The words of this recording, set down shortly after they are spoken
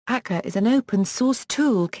Akka is an open-source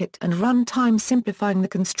toolkit and runtime simplifying the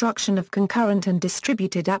construction of concurrent and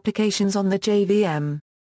distributed applications on the JVM.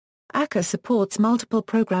 Akka supports multiple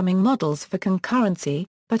programming models for concurrency,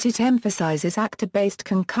 but it emphasizes actor-based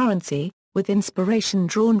concurrency, with inspiration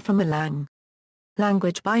drawn from Erlang.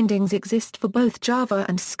 Language bindings exist for both Java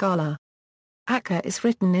and Scala. Akka is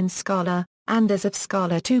written in Scala, and as of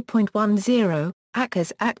Scala 2.10,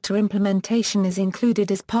 Akka's actor implementation is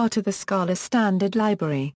included as part of the Scala standard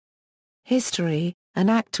library. History: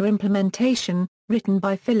 an actor implementation, written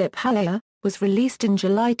by Philip Haller, was released in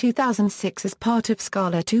July 2006 as part of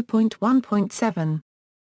Scala 2.1.7.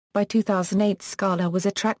 By 2008 Scala was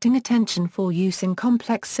attracting attention for use in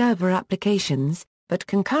complex server applications, but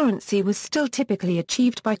concurrency was still typically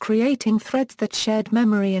achieved by creating threads that shared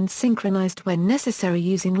memory and synchronized when necessary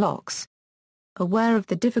using locks. Aware of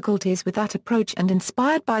the difficulties with that approach and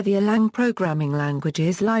inspired by the Erlang programming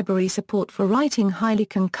language's library support for writing highly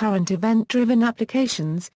concurrent event-driven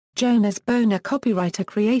applications, Jonas Bohner, copywriter,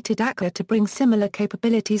 created Akka to bring similar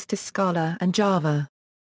capabilities to Scala and Java.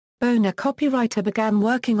 Bohner, copywriter, began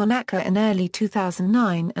working on Akka in early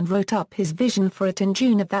 2009 and wrote up his vision for it in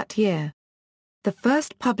June of that year. The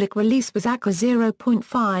first public release was Akka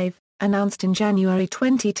 0.5, announced in January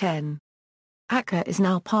 2010. Akka is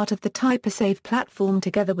now part of the TypeSafe platform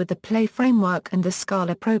together with the Play framework and the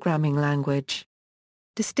Scala programming language.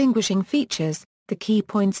 Distinguishing features: the key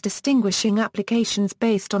points distinguishing applications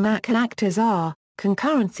based on Akka actors are: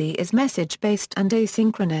 concurrency is message-based and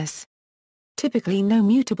asynchronous. Typically no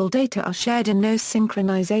mutable data are shared and no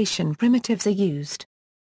synchronization primitives are used.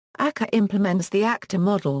 Akka implements the actor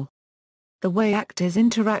model. The way actors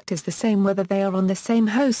interact is the same whether they are on the same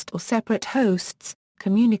host or separate hosts,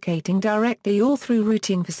 communicating directly or through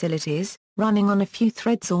routing facilities, running on a few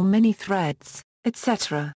threads or many threads,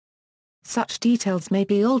 etc. Such details may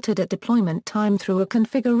be altered at deployment time through a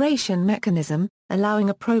configuration mechanism, allowing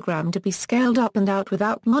a program to be scaled up and out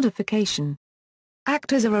without modification.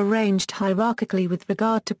 Actors are arranged hierarchically with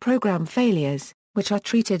regard to program failures, which are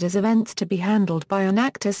treated as events to be handled by an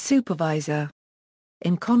actor's supervisor.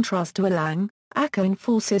 In contrast to Erlang, Akka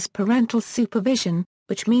enforces parental supervision,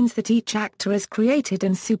 which means that each actor is created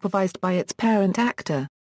and supervised by its parent actor.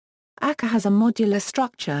 Akka has a modular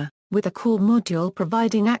structure, with a core module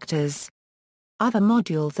providing actors. Other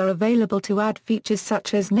modules are available to add features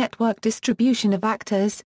such as network distribution of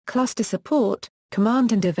actors, cluster support,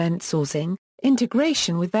 command and event sourcing,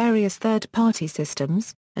 integration with various third-party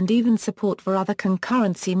systems, and even support for other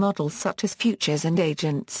concurrency models such as futures and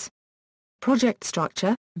agents. Project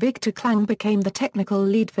structure: Victor Klang became the technical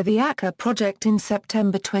lead for the Akka project in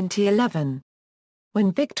September 2011.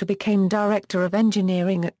 When Victor became Director of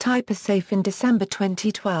Engineering at TypeSafe in December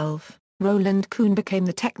 2012, Roland Kuhn became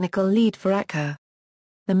the technical lead for Akka.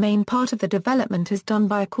 The main part of the development is done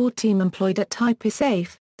by a core team employed at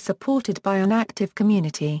TypeSafe, supported by an active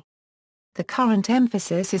community. The current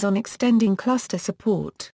emphasis is on extending cluster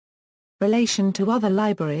support. Relation to other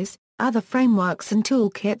libraries: other frameworks and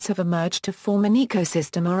toolkits have emerged to form an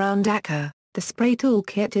ecosystem around Akka. The Spray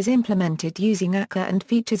toolkit is implemented using Akka and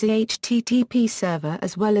features a HTTP server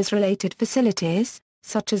as well as related facilities,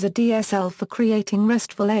 such as a DSL for creating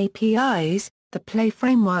RESTful APIs. The Play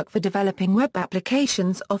framework for developing web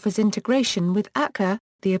applications offers integration with Akka.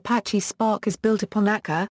 The Apache Spark is built upon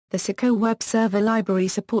Akka. The Seco web server library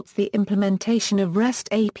supports the implementation of REST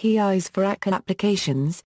APIs for Akka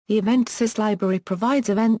applications. The EventSys library provides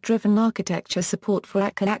event-driven architecture support for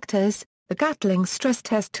Akka actors. The Gatling stress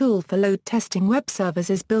test tool for load testing web servers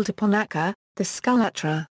is built upon Akka. The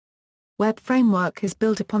Scalatra web framework is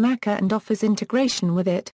built upon Akka and offers integration with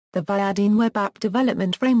it. The Viadine web app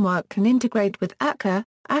development framework can integrate with Akka.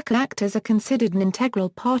 Akka actors are considered an integral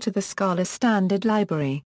part of the Scala standard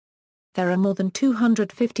library. There are more than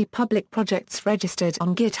 250 public projects registered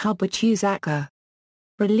on GitHub which use Akka.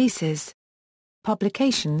 Releases.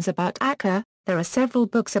 Publications about Akka: there are several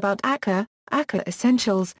books about Akka: Akka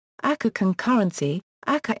Essentials, Akka Concurrency,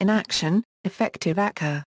 Akka in Action, Effective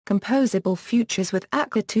Akka, Composable Futures with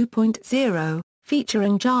Akka 2.0,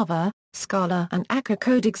 featuring Java, Scala and Akka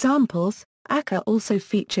code examples. Akka also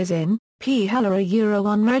features in P. Heller a Euro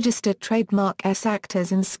unregistered trademark S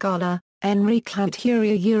actors in Scala, Enrique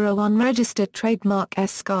Claudiuri a Euro unregistered trademark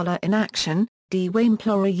S Scala in Action, D.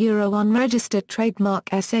 Waimpler a Euro unregistered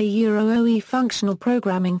trademark S a Euro OE functional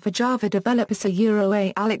programming for Java developers a Euro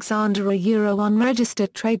A. Alexander a Euro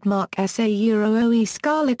unregistered trademark S a Euro OE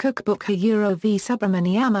Scala cookbook a Euro V.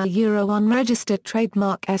 Subramaniam a Euro unregistered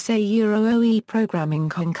trademark S a Euro OE programming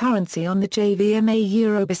concurrency on the JVM a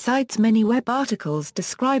Euro. Besides many web articles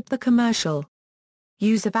describe the commercial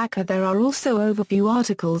use of Akka, there are also overview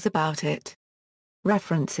articles about it.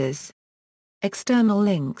 References. External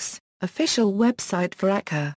links, official website for Akka.